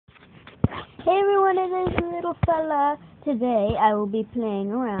Hey everyone, it is Little Fella. Today I will be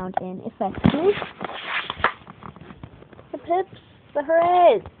playing around in Effective. The pips, the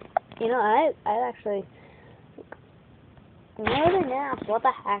hoorays. You know, I actually... Loading now. What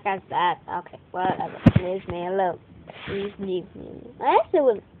the heck is that? Okay, whatever. Leave me alone. Please leave me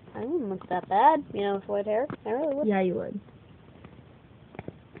alone. I wouldn't look that bad, you know, with white hair. I really would. Yeah, you would.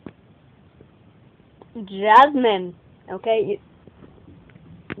 Jasmine. Okay,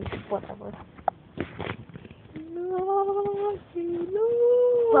 whatever.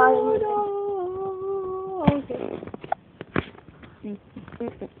 No. Okay.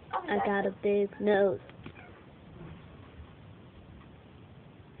 I got a big nose.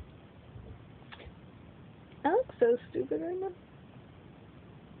 I look so stupid right now.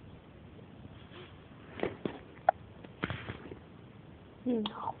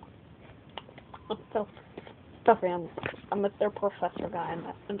 No. I'm so stuffy. I'm with their professor guy.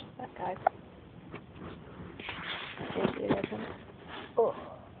 I'm just that guy. Oh.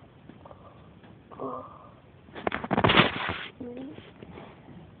 Oh.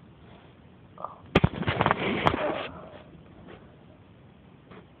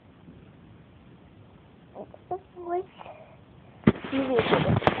 What? You need to put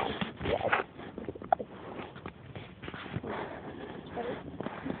this on. Yeah.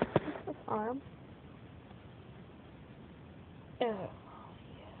 This arm. Oh.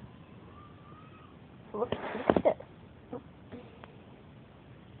 Look at this.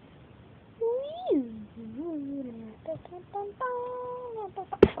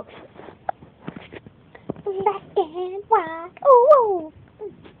 Okay. Black and white. Ooh.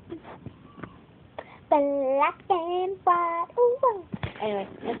 Black and white. Ooh. Anyway,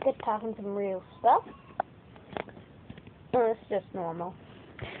 let's get talking some real stuff. Or it's just normal.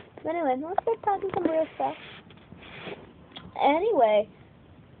 But anyway, let's get talking some real stuff. Anyway,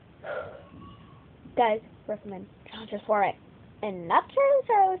 guys, recommend challenges for it. And not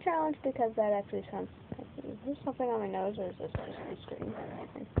Charlie challenge because that actually sounds... Is there something on my nose or is this just the screen?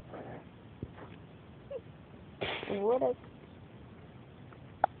 What is...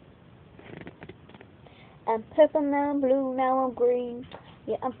 I'm purple, now I'm blue, now I'm green.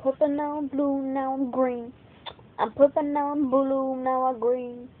 Yeah, I'm purple, now I'm blue, now I'm green. I'm purple, now I'm blue, now I'm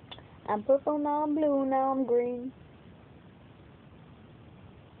green. I'm purple, now I'm blue, now I'm green.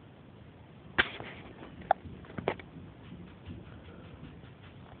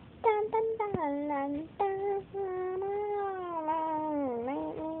 Dun, dun, dun, dun, dun, dun.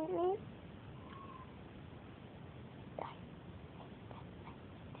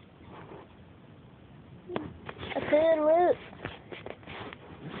 A toodaloo.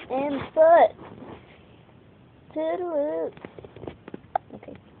 And foot. Toodaloo.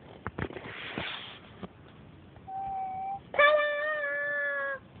 Okay.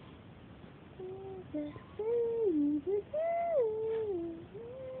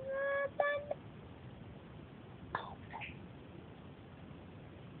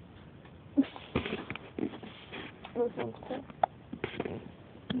 This one's cool.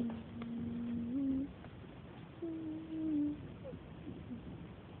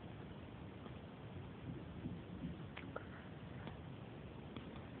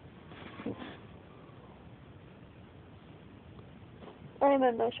 I'm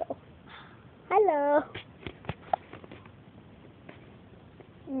in my show. Hello.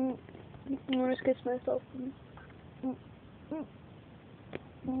 I'm gonna kiss myself.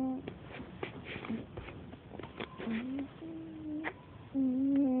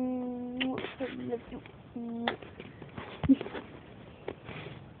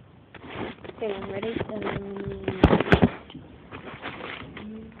 Okay, I'm ready.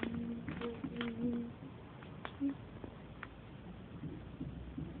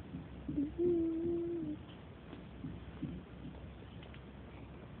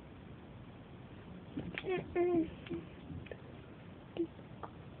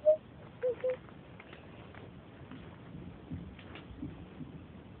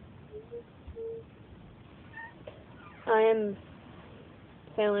 I am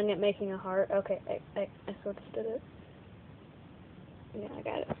failing at making a heart. Okay, I sort of did it. Yeah, I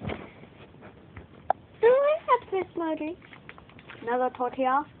got it. Oh, I have this emoji. Another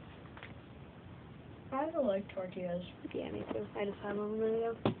tortilla. I don't like tortillas. Yeah, me too. I just had one a minute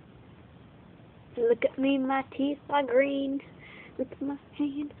ago. Look at me, my teeth are green. Look at my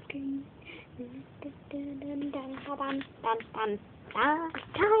hands green. Tie-dye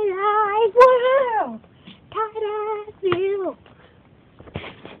world! Tie-dye world!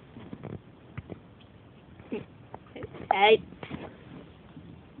 Hey.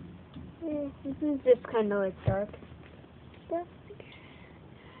 This is just kind of like dark.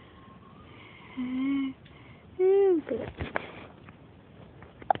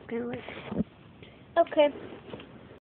 Okay.